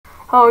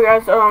Hello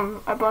guys,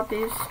 I bought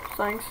these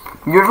things.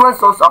 Usually it's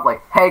so soft,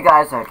 like, hey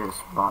guys, I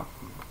just bought.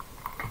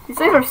 These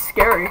things are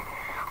scary.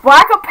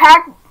 Wack a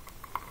pack.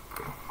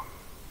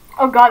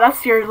 Oh god, that's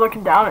scary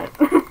looking down it.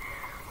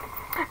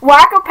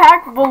 Wack a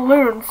pack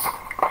balloons.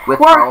 With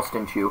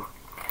Charleston chew.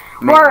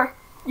 Where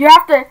you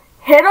have to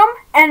hit them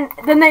and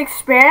then they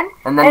expand.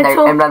 And then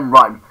and then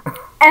run.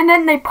 And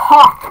then they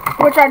pop,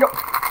 which I don't.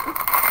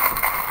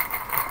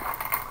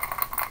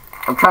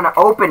 I'm trying to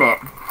open it.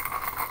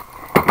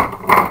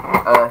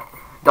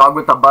 Dog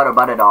with the butt of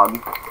a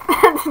dog.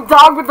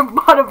 Dog with the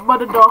butt of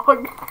a dog.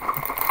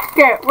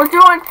 Okay, we're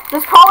doing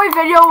this. Probably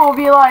video will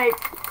be like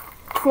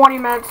 20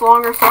 minutes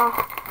long or so.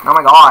 Oh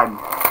my god.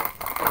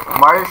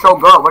 Why are you so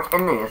good? What's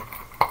in these?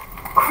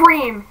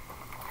 Cream.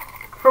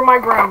 For my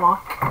grandma.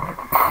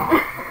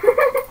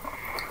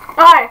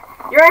 Alright,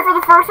 you ready for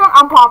the first one?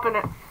 I'm popping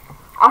it.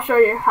 I'll show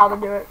you how to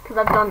do it, because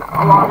I've done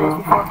a lot of these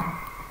before.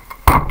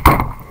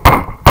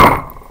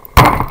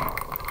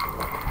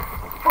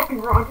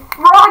 Fucking run.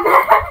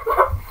 Run!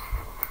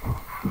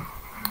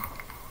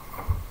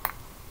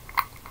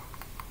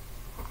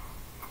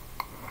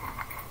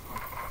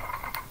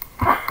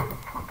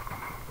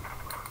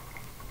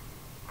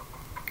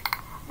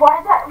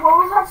 Why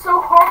was that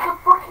so hard to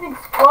fucking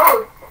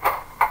explode?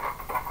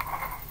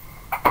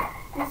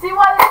 You see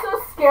why they're so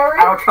scary?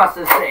 I don't trust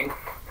this thing.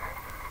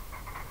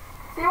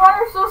 See why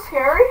they're so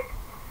scary?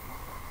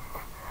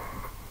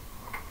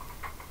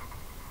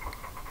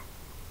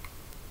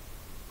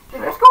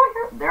 Should I just go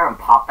in there and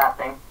pop that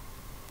thing?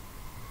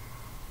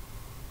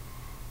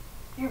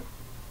 You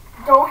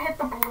don't hit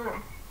the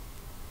balloon.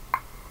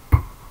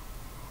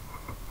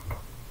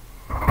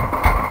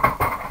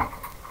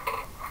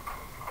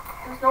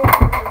 There's no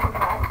balloon in the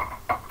back.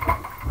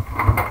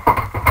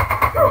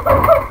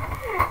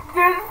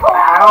 Dude, it's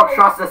I don't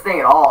trust this thing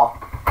at all.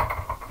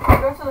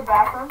 Go to the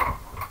bathroom.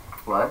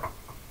 What?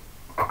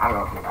 I'm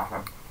going to the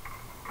bathroom.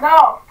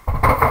 No!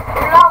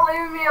 You're not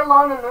leaving me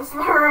alone in this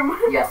room.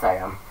 Yes, I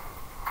am.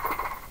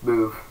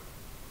 Move.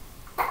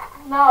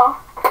 No.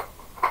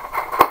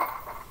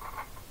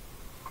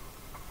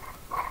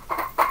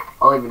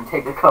 I'll even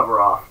take the cover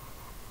off.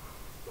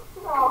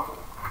 No.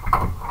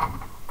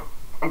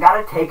 I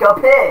gotta take a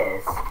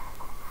piss.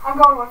 I'm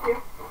going with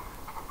you.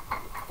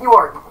 You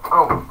are.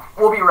 Oh,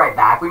 we'll be right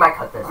back. We might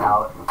cut this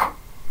out.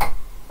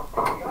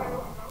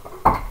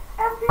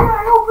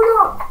 FBI, open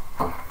up!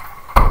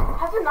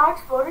 Has it not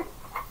exploded?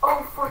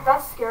 Oh, fuck,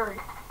 that's scary.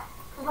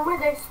 Because normally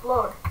they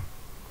explode.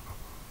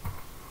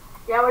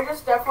 Yeah, we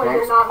just definitely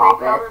did not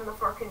make out in the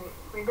fucking...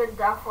 We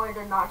definitely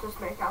did not just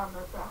make out in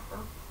the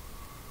bathroom.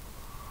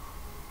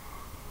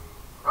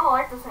 I don't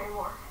like this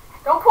anymore.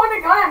 Don't point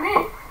a gun at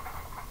me!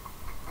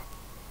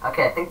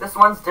 Okay, I think this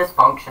one's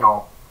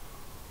dysfunctional.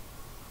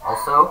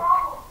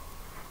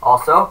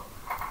 Also,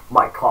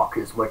 my cock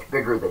is much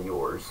bigger than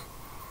yours.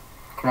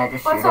 Can I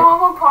just shoot it? someone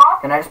will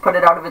pop? Can I just put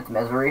it out of its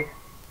misery?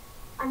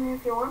 I mean,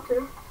 if you want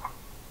to.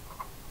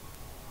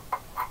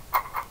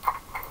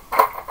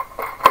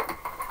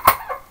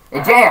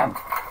 It jammed!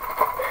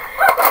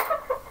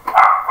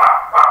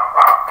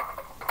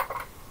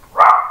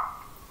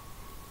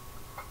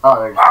 Oh,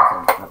 there's just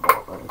a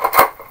bullet buttons.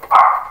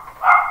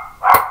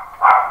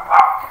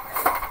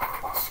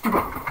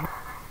 Stupid.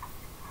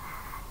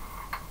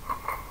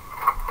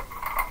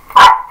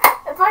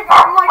 It's like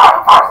I'm like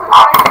a person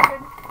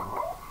fighting.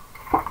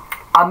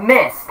 A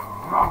miss!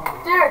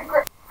 Dude,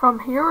 great. From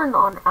here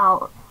on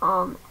out,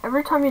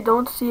 every time you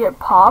don't see it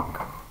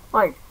pop,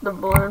 like the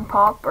balloon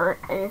pop or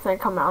anything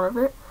come out of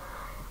it,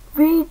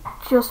 we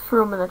just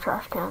threw them in the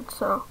trash can,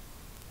 so.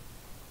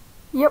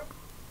 Yep.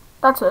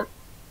 That's it.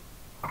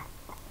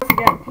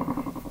 Again.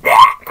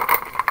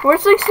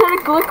 Where's the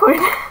acidic liquid?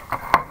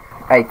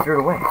 I threw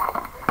it away.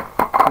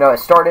 No, it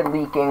started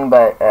leaking,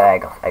 but I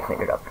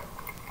cleaned it up.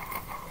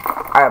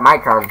 Alright, my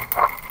turn.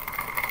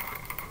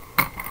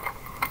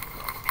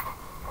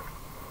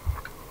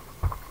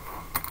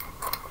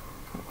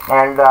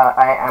 And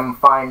I am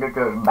fine to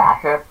just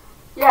bash it.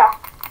 Yeah.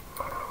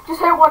 Just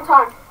hit it one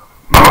time.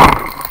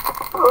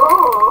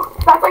 Oh,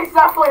 that thing's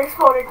definitely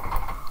exploding.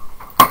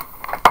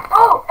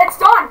 Oh, it's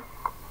done.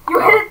 You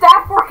hit it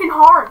that freaking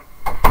hard.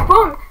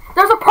 Boom.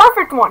 There's a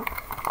perfect one.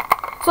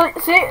 So,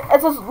 see,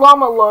 it says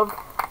llama love.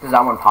 Does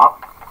that one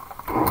pop?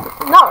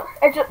 No,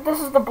 this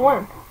is the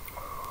balloon.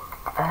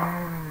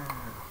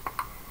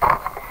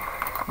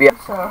 Yeah.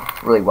 So,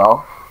 really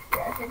well.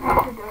 yeah, I think we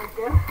should do it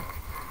again.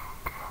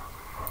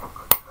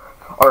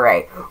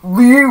 Alright.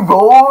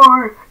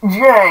 Leroy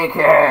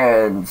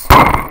Jenkins!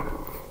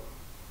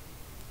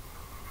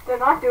 Did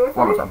not do it for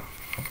One more me. time.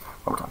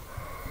 One more time.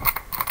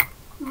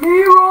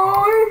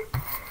 Leroy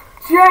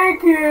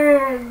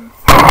Jenkins!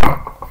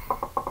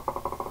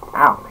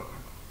 Ow.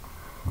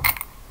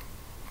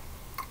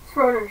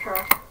 Throw it in the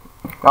trash.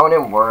 That one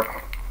didn't work.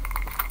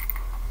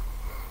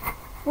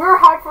 We're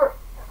high for...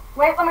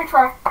 Wait, let me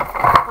try.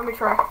 Let me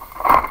try.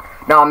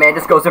 No, man,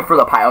 just goes in for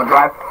the pile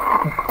drive.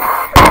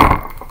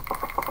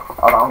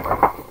 Oh, that one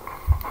worked.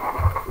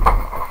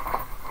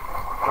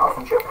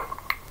 Awesome shit.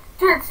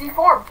 Dude, it's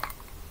deformed.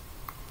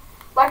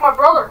 Like my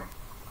brother.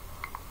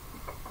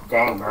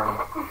 Dang, bro.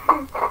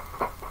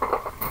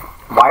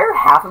 Why are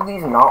half of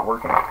these not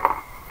working?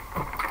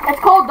 It's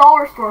called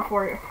dollar store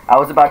for you. I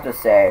was about to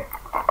say,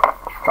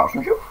 Josh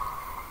and Chew?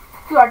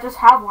 Dude, I just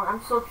have one.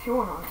 I'm still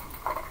chewing on it.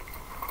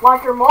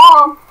 Like your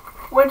mom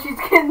when she's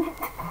getting.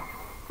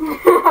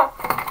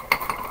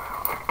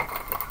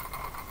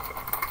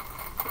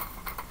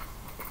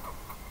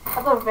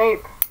 That's a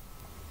vape.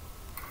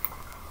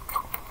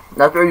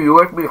 That's a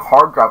USB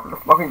hard drive. What the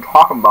fuck are you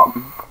talking about?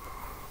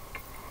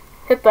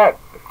 Hit that.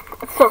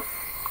 It's the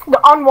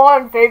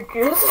unwanted vape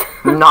juice.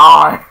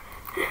 Nah.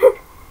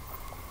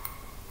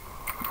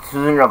 This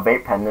isn't a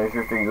vape pen. There's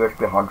just a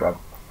USB hard drive.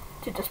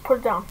 Dude, just put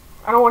it down.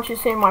 I don't want you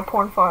seeing my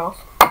porn files.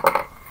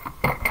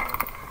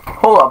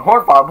 Hold up,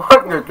 hard file.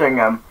 Put this thing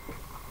in.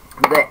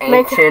 The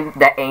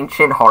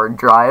ancient hard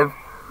drive.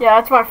 Yeah,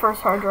 that's my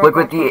first hard drive. Look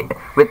with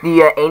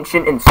the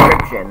ancient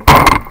inscription.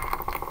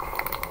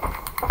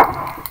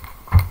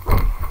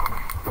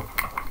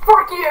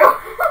 Fuck you!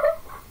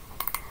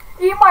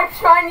 Eat my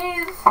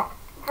Chinese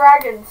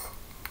dragons.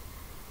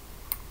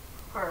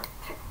 Or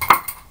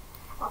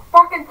a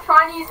fucking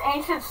Chinese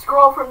ancient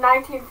scroll from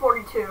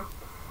 1942.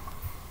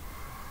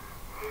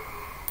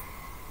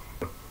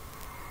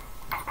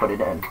 Let's put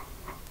it in.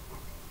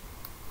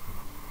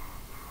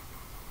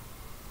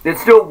 It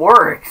still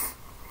works.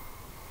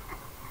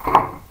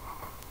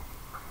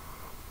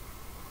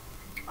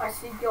 I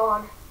see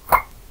God.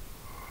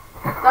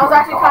 That was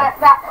actually kind of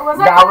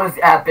that was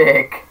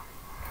epic.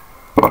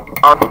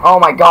 Oh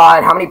my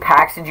god, how many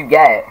packs did you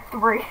get?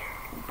 3.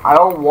 I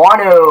don't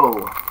want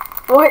to.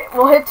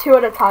 We'll hit 2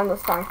 at a time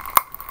this time.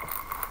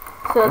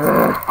 So it's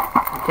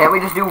can't we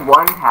just do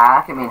 1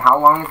 pack? I mean, how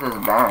long has this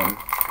been?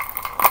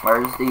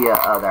 Where's the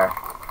other?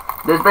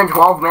 There's been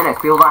 12 minutes.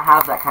 People don't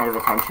have that kind of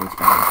attention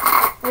span.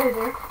 they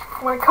do.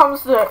 When it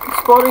comes to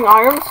exploding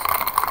items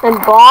and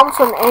bombs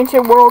from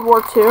ancient World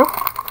War II.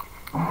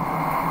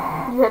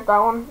 You hit that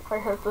one. I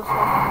hit this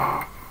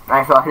one.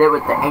 I shall hit it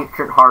with the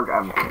ancient hard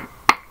drive.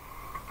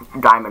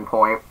 Diamond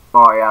point.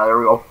 Oh yeah, there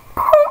we go.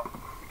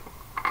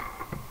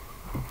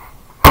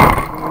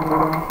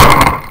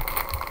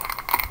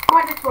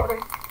 Mine's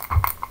exploding.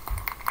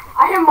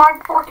 I hit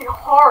mine fucking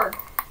hard.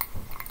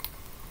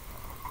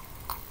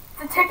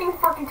 It's a ticking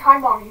fucking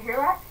time bomb. You hear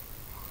that?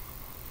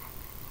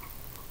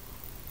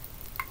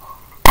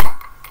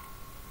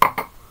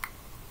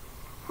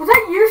 Was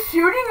that you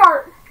shooting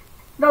or?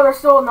 No, there's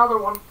still another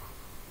one.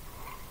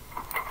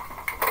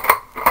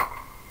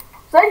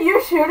 Was that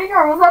you shooting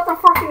or was that the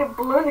fucking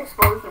balloon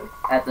explosion?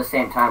 At the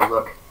same time,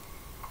 look.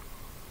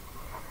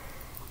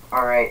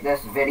 Alright,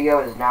 this video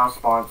is now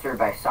sponsored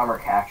by Summer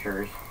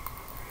Catchers.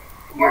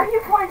 Why are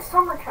you playing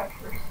Summer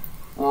Catchers?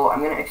 Well, I'm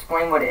going to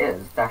explain what it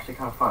is. It's actually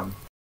kind of fun.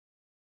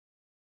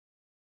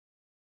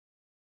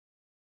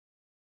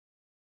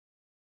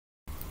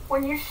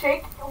 When you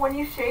shake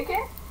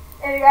it,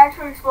 and it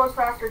actually explodes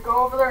faster.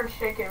 Go over there and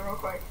shake it real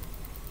quick.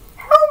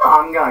 Hell no,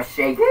 I'm going to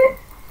shake it.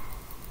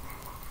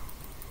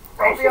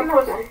 Don't be a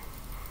pussy.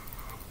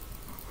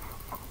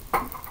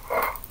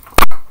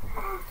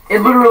 It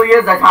literally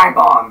is a time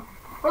bomb.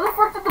 Where the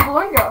fuck did the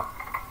balloon go?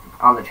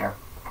 On the chair.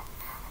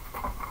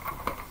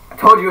 I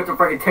told you it's a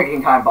freaking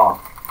ticking time bomb.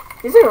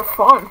 These are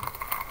fun.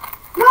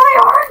 No, they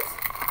aren't.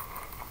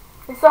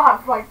 They still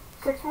have like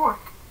 6 more.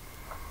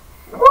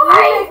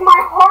 Why? You make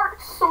my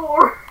heart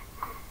sore.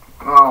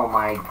 Oh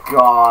my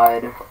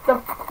god.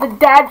 The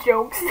dad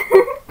jokes.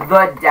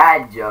 The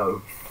dad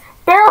jokes.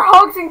 Bear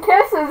hugs and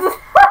kisses.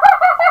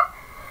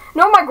 You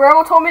know what my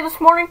grandma told me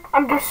this morning?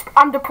 I'm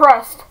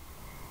depressed.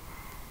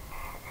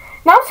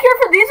 Now I'm scared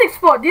for these to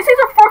explode. These things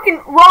are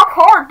fucking rock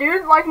hard,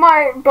 dude. Like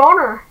my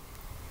boner.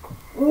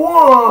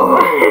 Whoa.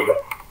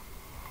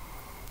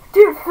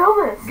 Dude, feel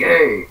this.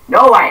 Gay.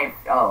 No, I ain't.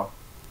 Oh.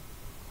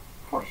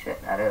 Holy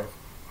shit, that is.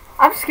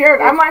 I'm scared.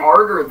 It's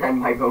harder than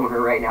my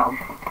boner right now.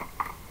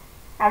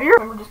 Have you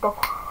ever just go?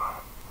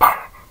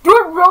 Do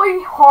it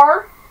really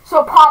hard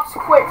so it pops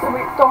quick so we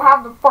don't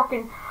have the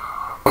fucking.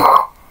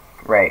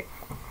 Right.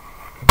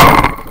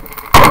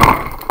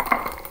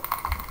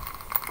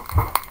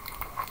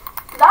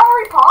 Did that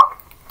already pop?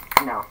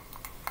 No.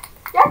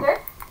 Yeah, it did.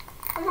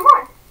 Look at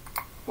mine.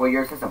 Well,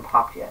 yours hasn't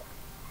popped yet.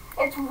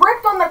 It's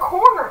ripped on the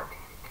corner.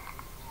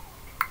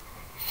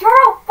 Shut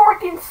up,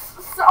 fucking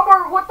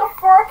Summer. What the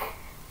fuck?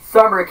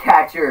 Summer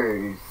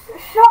Catchers.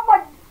 Shut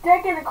my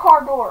dick in the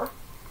car door.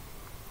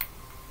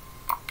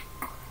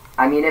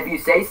 I mean, if you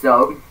say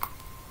so.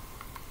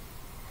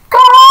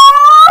 Commies!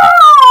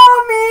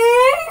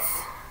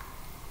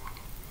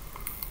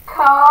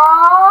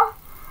 Ka-bluey.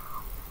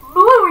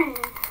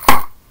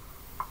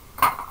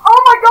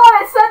 Oh my god,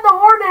 I said the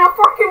word and it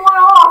fucking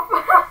went off.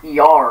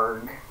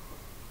 Yarg.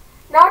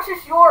 Now it's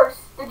just yours.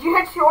 Did you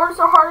hit yours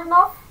hard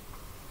enough?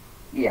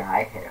 Yeah,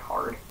 I hit it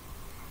hard.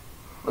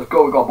 Let's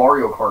go, we got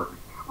Mario Kart.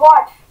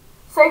 Watch.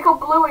 Say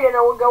kablooey and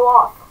it will go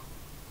off.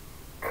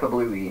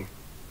 Kablooey.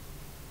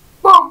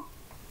 Boom!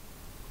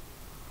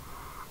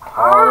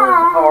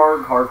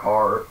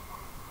 Hard.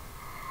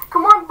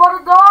 Come on,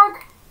 butter dog.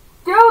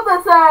 Do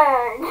the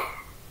thing.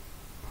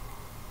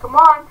 Come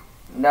on.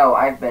 No,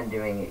 I've been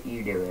doing it.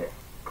 You do it.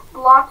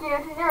 Blocky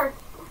engineer.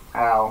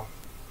 Ow.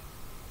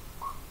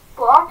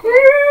 Blocky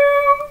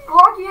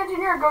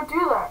engineer, go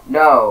do that.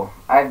 No,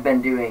 I've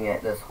been doing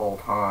it this whole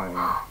time.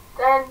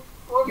 Then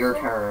Your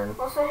turn.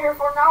 We'll sit here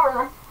for an hour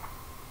then.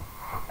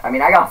 I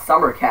mean, I got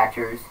summer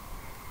catchers.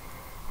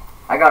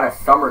 I got a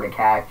summer to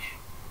catch.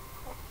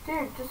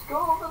 Dude, just go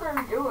over there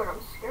and do it.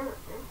 I'm scared,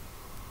 dude.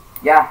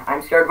 Yeah,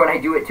 I'm scared when I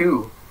do it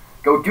too.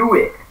 Go do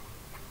it.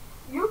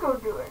 You go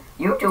do it.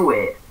 You do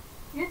it.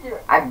 You do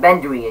it. I've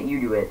been doing it. You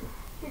do it.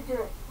 You do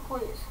it,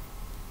 please.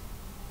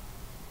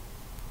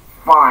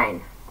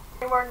 Fine.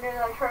 Anywhere near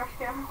that trash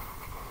can.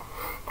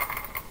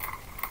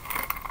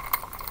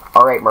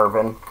 Alright,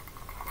 Mervin.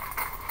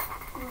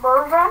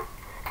 Mervin?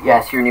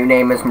 Yes, your new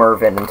name is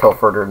Mervin until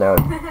further note.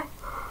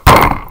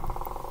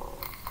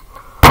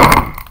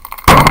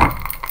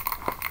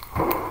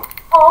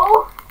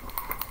 Oh!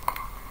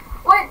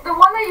 Wait, the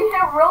one that you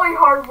hit really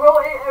hard, will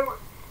it...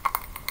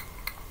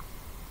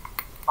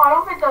 I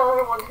don't think the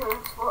other one's gonna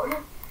explode.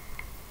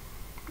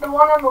 The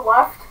one on the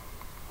left?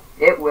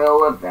 It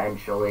will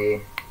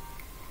eventually.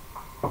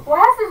 What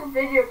has this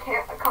video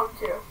come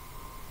to?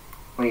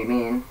 What do you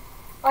mean?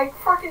 Like,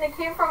 freaking, it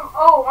came from,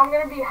 oh, I'm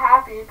gonna be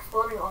happy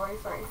exploding all these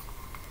things.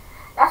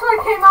 That's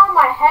what came out in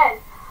my head.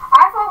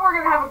 I thought we were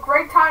gonna have a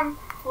great time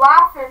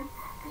laughing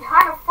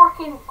behind a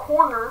freaking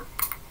corner.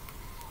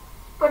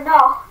 But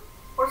no,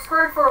 we're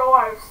screwed for our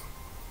lives.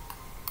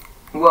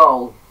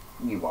 Well,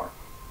 you are.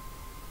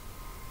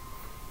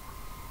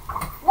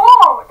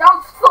 Whoa, that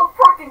was so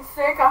freaking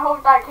sick. I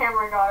hope that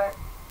camera got it.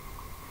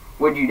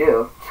 What'd you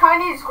do?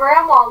 Chinese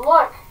grandma,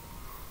 look.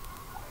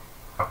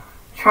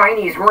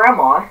 Chinese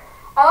grandma?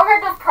 I look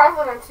like those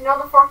presidents, you know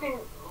the fucking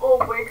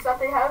old wigs that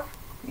they have?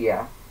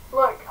 Yeah.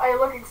 Look, I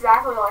look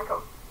exactly like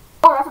them.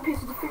 Oh, that's a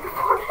piece of the finger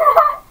phone.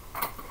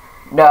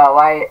 No,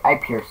 I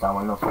pierced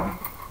someone, that's fine.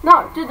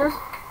 No, dude, there's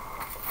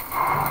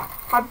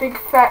my big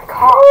fat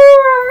cock.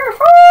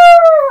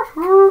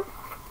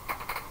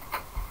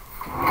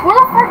 Where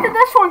the fuck did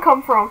this one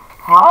come from?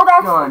 Oh,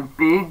 that's on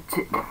big.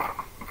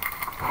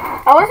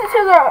 I listened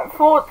to the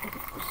full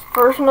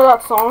version of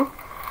that song.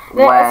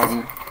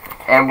 When?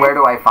 And where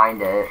do I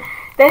find it?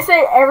 They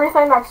say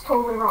everything that's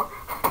totally wrong.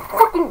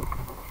 Fucking,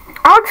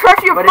 I don't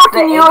trust your but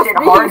fucking it's the ancient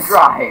hard USBs.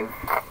 drive.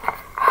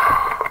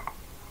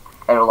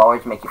 It'll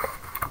always make you.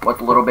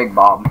 What's Little Big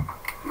Bob?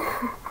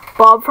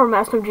 Bob from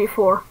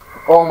SMG4.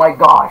 Oh my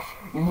gosh!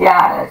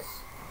 Yes.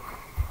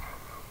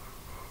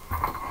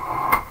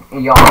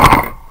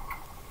 Yawn.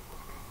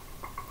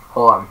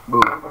 Hold on.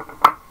 Move.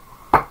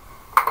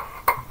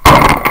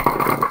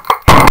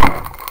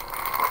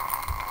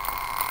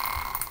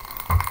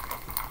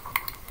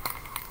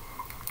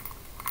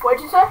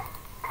 What'd you say?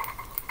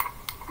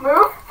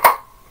 Move?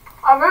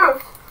 I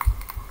moved.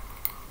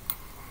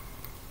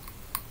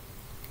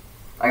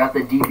 I got the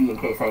DB in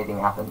case anything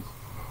happens.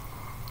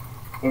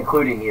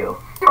 Including you.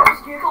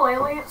 There's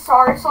ukulele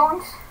sorry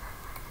songs.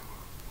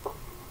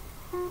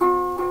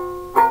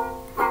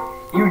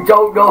 You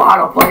don't know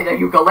how to play the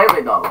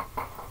ukulele though.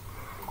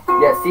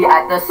 Yeah, see,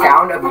 at the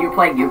sound of you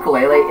playing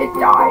ukulele, it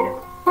died.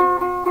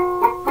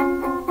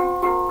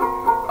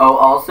 Oh,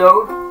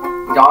 also,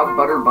 dog,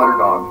 butter, butter,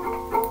 dog.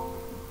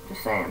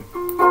 Just saying.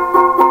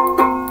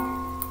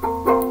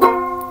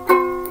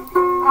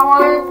 I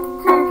wanted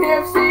to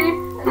KFC,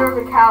 and there was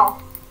a cow.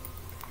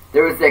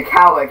 There was a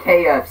cow at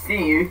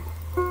KFC.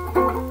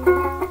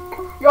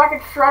 Yo, I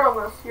can shred on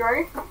this. You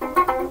ready?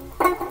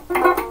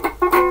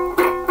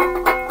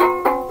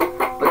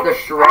 But the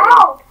shredding...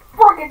 Ow!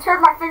 Fuck, it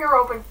teared my finger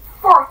open.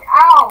 Fuck,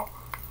 ow!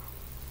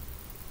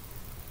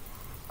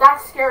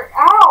 That's scary.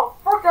 Ow!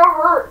 Fuck, that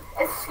hurt.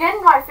 It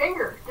skinned my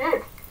finger,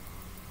 dude.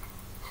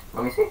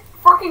 Let me see.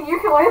 Fucking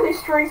ukulele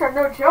strings are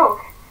no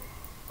joke.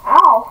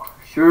 Ow.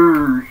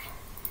 Sure.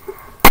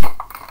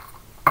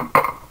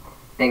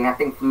 Dang, that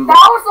thing flew.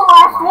 That was the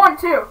last one,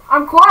 too.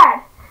 I'm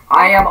glad.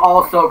 I am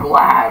also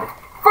glad.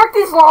 Fuck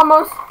these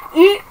llamas.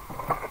 Eat.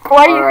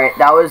 Alright,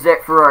 that was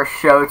it for our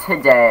show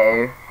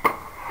today.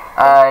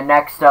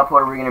 Next up,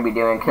 what are we going to be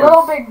doing?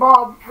 Little Big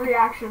Bob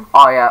reaction.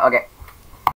 Oh, yeah, okay.